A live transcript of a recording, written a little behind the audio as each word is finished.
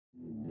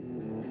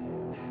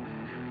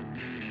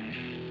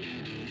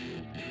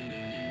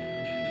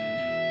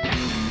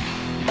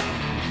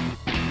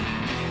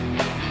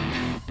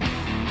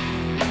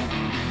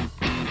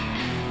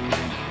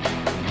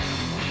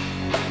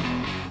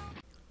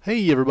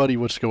Hey everybody,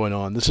 what's going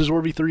on? This is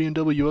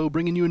Orby3NWO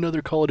bringing you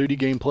another Call of Duty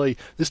gameplay.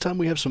 This time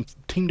we have some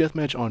Team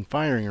Deathmatch on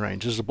Firing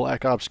Range. This is a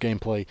Black Ops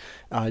gameplay.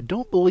 I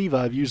don't believe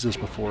I've used this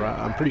before.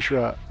 I'm pretty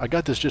sure I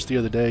got this just the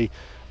other day.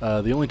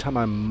 The only time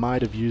I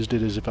might have used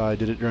it is if I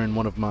did it during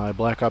one of my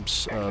Black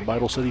Ops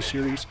Vital City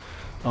series.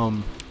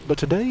 But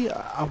today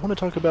I want to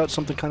talk about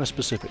something kind of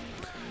specific.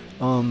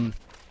 I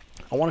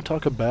want to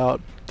talk about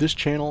this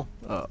channel,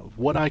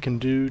 what I can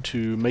do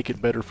to make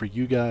it better for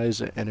you guys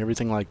and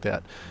everything like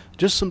that.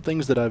 Just some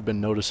things that I've been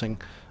noticing,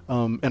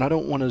 and I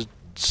don't want to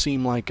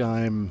seem like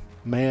I'm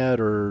mad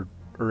or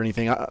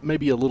anything.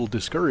 Maybe a little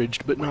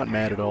discouraged, but not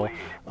mad at all.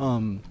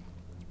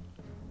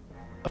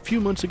 A few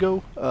months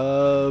ago,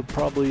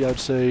 probably I'd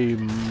say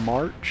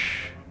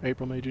March,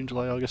 April, May, June,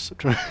 July, August,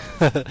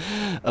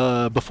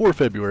 September, before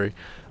February,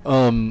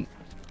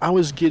 I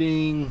was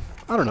getting,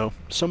 I don't know,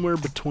 somewhere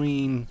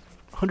between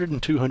 100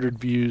 and 200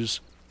 views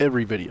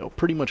every video,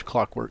 pretty much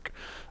clockwork,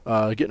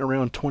 getting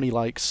around 20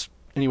 likes,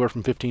 anywhere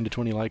from 15 to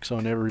 20 likes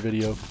on every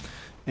video.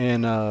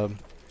 And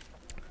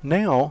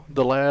now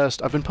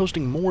I've been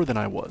posting more than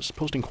I was,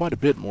 posting quite a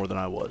bit more than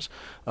I was,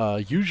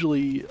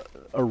 usually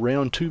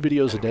around 2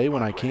 videos a day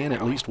when I can,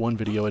 at least 1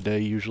 video a day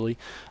usually,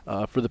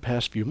 for the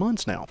past few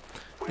months now.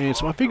 And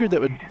so I figured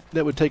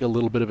that would take a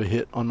little bit of a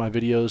hit on my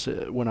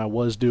videos when I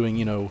was doing,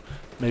 you know,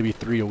 maybe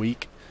 3 a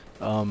week.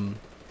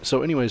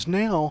 So anyways,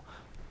 now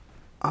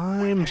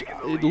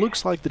it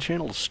looks like the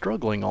channel is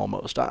struggling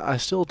almost. I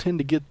still tend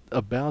to get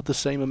about the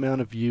same amount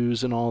of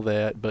views and all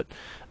that, but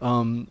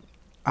I'm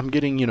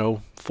getting, you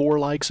know, 4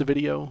 likes a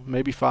video,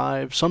 maybe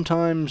 5.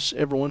 Sometimes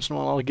every once in a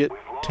while I'll get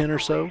 10 or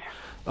so,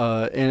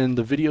 and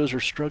the videos are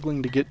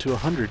struggling to get to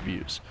 100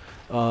 views.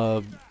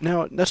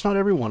 Now, that's not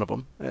every one of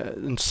them,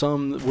 and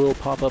some will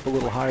pop up a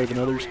little higher than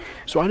others.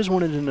 So I just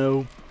wanted to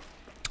know,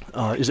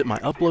 is it my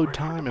upload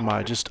time? Am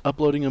I just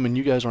uploading them and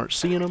you guys aren't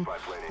seeing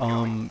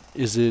them?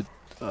 Is it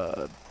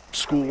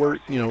schoolwork,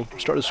 you know,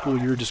 start of the school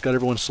year, just got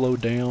everyone slowed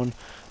down,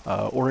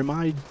 or am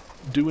I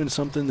doing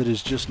something that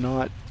is just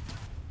not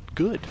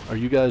good? Are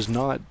you guys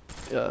not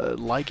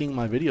liking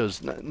my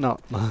videos?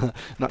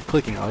 Not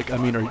clicking like, I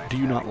mean, do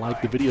you not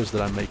like the videos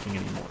that I'm making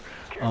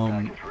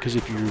anymore? Because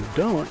if you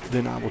don't,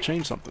 then I will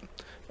change something.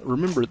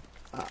 Remember,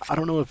 I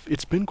don't know if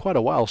it's been quite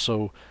a while,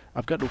 so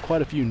I've got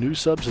quite a few new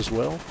subs as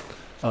well.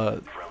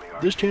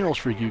 This channel is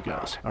for you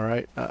guys,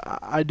 alright?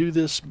 I do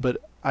this, but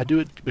I do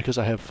it because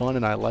I have fun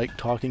and I like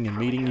talking and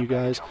meeting you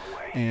guys.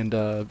 And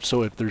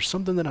so if there's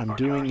something that I'm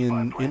doing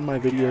in my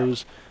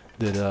videos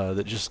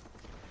that just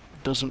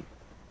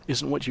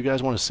isn't what you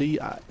guys want to see,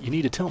 you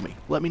need to tell me.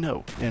 Let me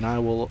know, and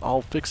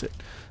I'll fix it.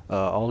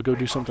 I'll go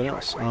do something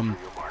else.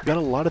 Got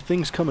a lot of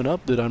things coming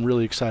up that I'm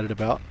really excited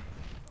about.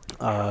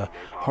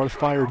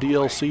 Hearthfire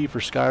DLC for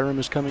Skyrim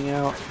is coming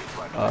out.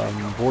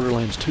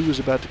 Borderlands 2 is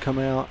about to come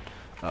out.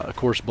 Of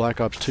course,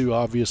 Black Ops 2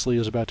 obviously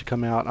is about to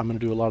come out. I'm going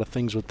to do a lot of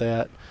things with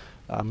that.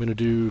 I'm going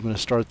to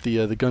start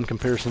the gun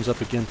comparisons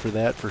up again for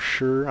that for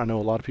sure. I know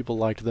a lot of people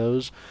liked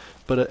those,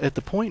 but at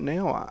the point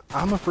now,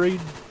 I'm afraid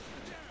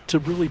to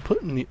really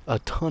put in a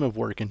ton of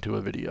work into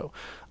a video.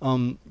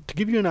 To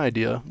give you an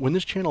idea, when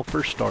this channel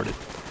first started,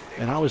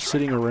 and I was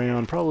sitting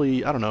around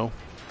probably, I don't know,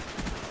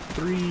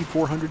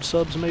 300-400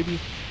 subs maybe,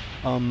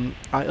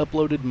 I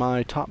uploaded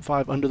my top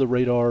 5 under the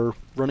radar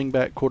running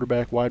back,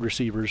 quarterback, wide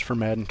receivers for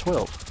Madden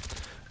 12.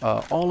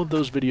 All of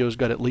those videos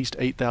got at least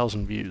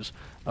 8,000 views.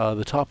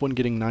 The top one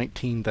getting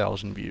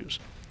 19,000 views.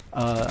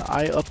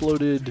 I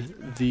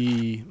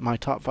uploaded my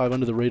top 5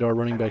 under the radar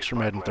running backs for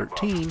Madden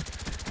 13,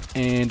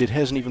 and it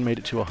hasn't even made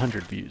it to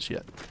 100 views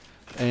yet.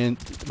 And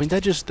I mean,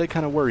 that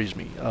kind of worries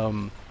me.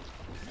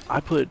 I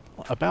put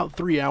about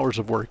 3 hours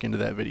of work into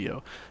that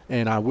video,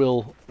 and I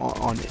will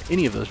on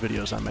any of those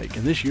videos I make.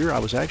 And this year I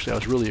was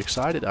really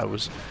excited.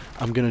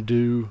 I'm gonna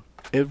do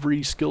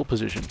every skill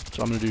position.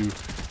 So I'm gonna do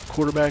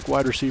quarterback,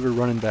 wide receiver,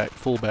 running back,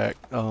 fullback,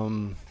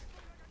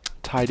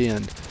 tight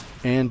end,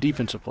 and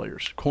defensive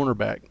players,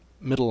 cornerback,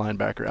 middle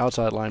linebacker,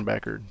 outside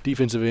linebacker,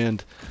 defensive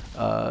end,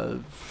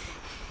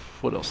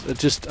 what else?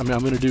 I'm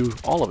going to do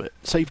all of it,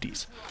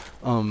 safeties.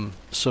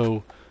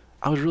 So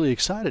I was really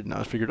excited, and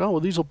I figured, oh, well,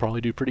 these will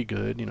probably do pretty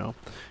good, you know.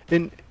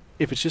 And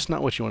if it's just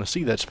not what you want to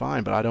see, that's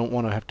fine, but I don't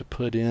want to have to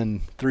put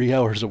in 3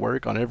 hours of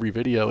work on every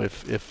video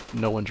if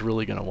no one's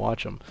really going to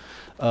watch them.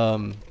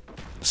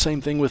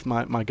 Same thing with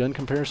my gun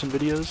comparison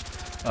videos.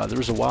 There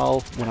was a while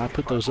when I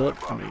put those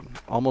up, I mean,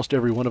 almost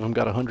every one of them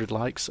got 100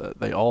 likes.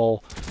 They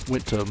all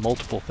went to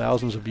multiple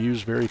thousands of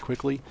views very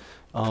quickly.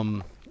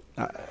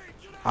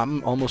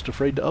 I'm almost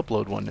afraid to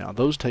upload one now.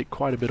 Those take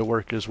quite a bit of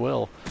work as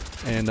well.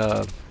 And,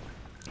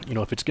 you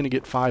know, if it's going to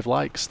get 5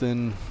 likes,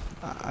 then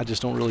I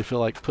just don't really feel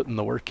like putting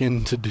the work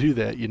in to do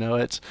that. You know,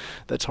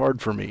 that's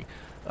hard for me.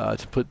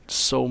 To put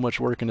so much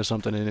work into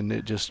something and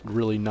it just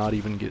really not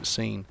even get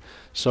seen.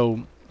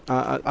 So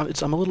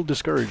I'm a little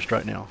discouraged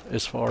right now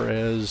as far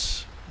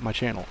as my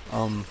channel.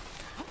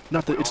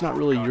 not that it's not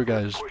really your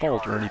guys'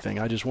 fault or anything.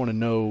 I just want to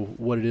know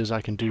what it is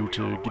I can do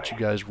to get you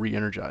guys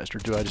re-energized, or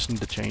do I just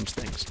need to change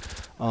things?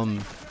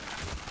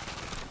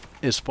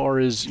 As far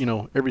as, you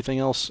know, everything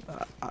else,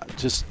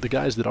 just the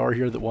guys that are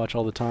here that watch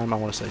all the time, I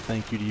want to say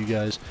thank you to you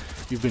guys.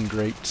 You've been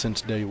great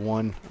since day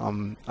one.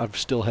 I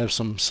still have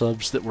some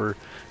subs that were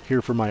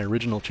here for my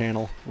original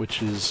channel,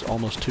 which is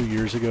almost 2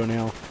 years ago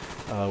now,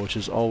 which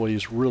is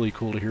always really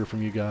cool to hear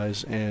from you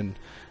guys, and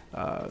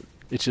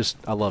it's just,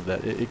 I love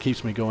that. It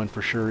keeps me going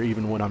for sure,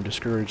 even when I'm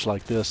discouraged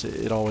like this.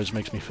 It always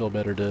makes me feel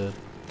better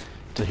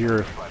to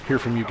hear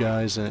from you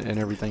guys and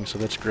everything, so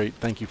that's great.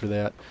 Thank you for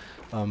that.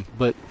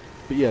 But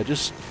yeah,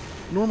 just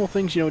normal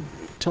things, you know.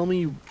 Tell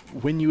me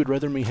when you would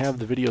rather me have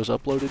the videos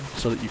uploaded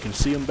so that you can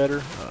see them better.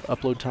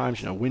 Upload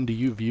times, you know, when do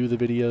you view the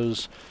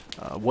videos?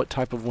 What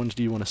type of ones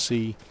do you want to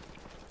see?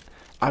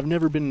 I've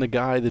never been the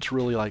guy that's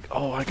really like,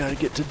 oh, I gotta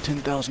get to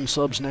 10,000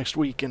 subs next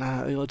week, and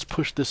let's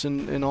push this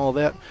and all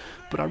that.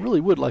 But I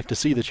really would like to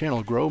see the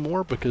channel grow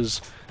more,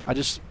 because I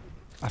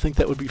think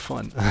that would be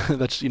fun.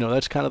 That's, you know,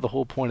 that's kind of the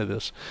whole point of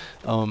this.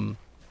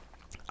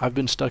 I've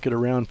been stuck at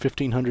around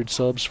 1,500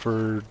 subs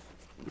for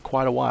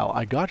quite a while.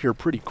 I got here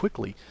pretty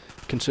quickly,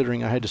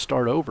 considering I had to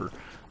start over.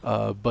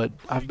 But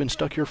I've been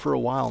stuck here for a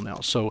while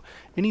now. So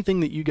anything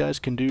that you guys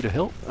can do to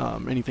help,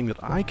 anything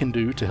that I can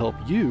do to help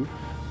you,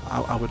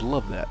 I would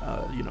love that,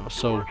 you know.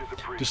 So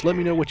just let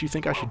me know what you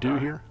think I should do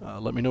here.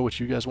 Let me know what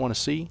you guys want to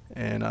see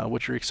and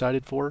what you're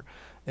excited for,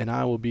 and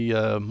I will be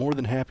more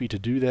than happy to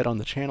do that on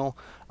the channel.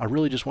 I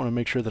really just want to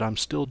make sure that I'm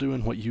still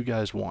doing what you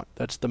guys want.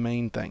 That's the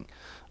main thing.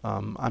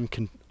 I'm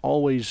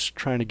always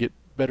trying to get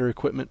better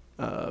equipment,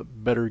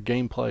 better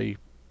gameplay,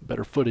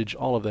 better footage,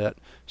 all of that.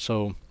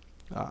 So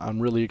I'm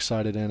really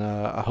excited, and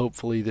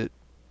hopefully that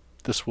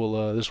this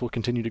will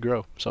continue to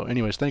grow. So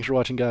anyways, thanks for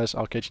watching, guys.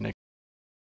 I'll catch you next